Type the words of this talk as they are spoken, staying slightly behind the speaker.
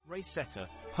Setter,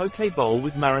 poke bowl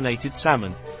with marinated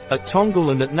salmon. At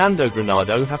Tongal and at Nando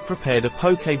Granado have prepared a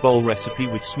poke bowl recipe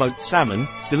with smoked salmon,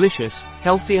 delicious,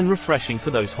 healthy and refreshing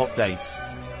for those hot days.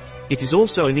 It is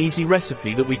also an easy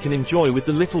recipe that we can enjoy with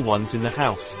the little ones in the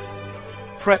house.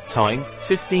 Prep time,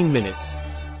 15 minutes.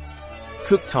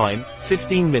 Cook time,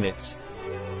 15 minutes.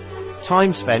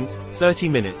 Time spent, 30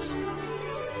 minutes.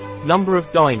 Number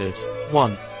of diners,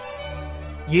 1.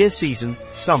 Year season,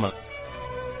 summer.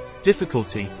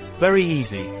 Difficulty, very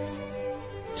easy.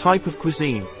 Type of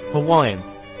cuisine, Hawaiian.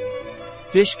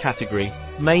 Dish category,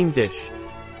 main dish.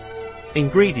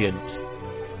 Ingredients: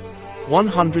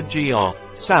 100 gr,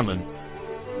 salmon.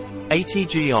 80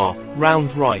 gr,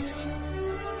 round rice.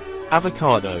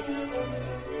 Avocado.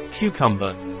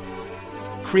 Cucumber.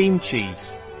 Cream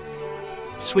cheese.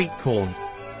 Sweet corn.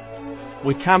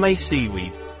 Wakame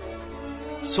seaweed.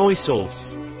 Soy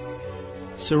sauce.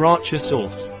 Sriracha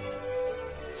sauce.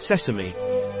 Sesame.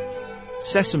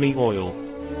 Sesame oil.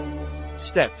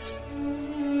 Steps.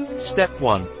 Step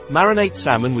 1. Marinate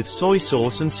salmon with soy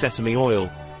sauce and sesame oil.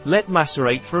 Let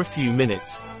macerate for a few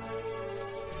minutes.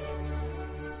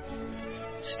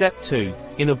 Step 2.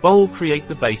 In a bowl, create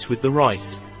the base with the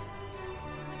rice.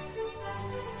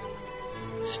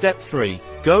 Step 3.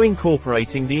 Go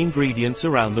incorporating the ingredients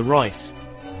around the rice.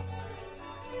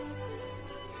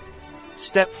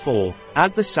 Step 4.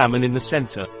 Add the salmon in the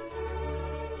center.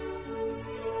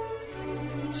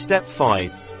 Step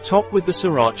 5. Top with the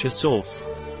sriracha sauce.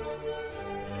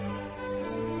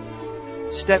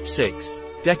 Step 6.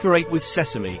 Decorate with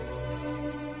sesame.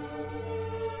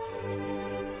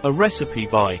 A recipe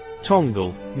by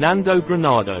Tongal, Nando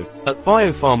Granado, at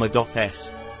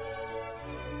biopharma.s.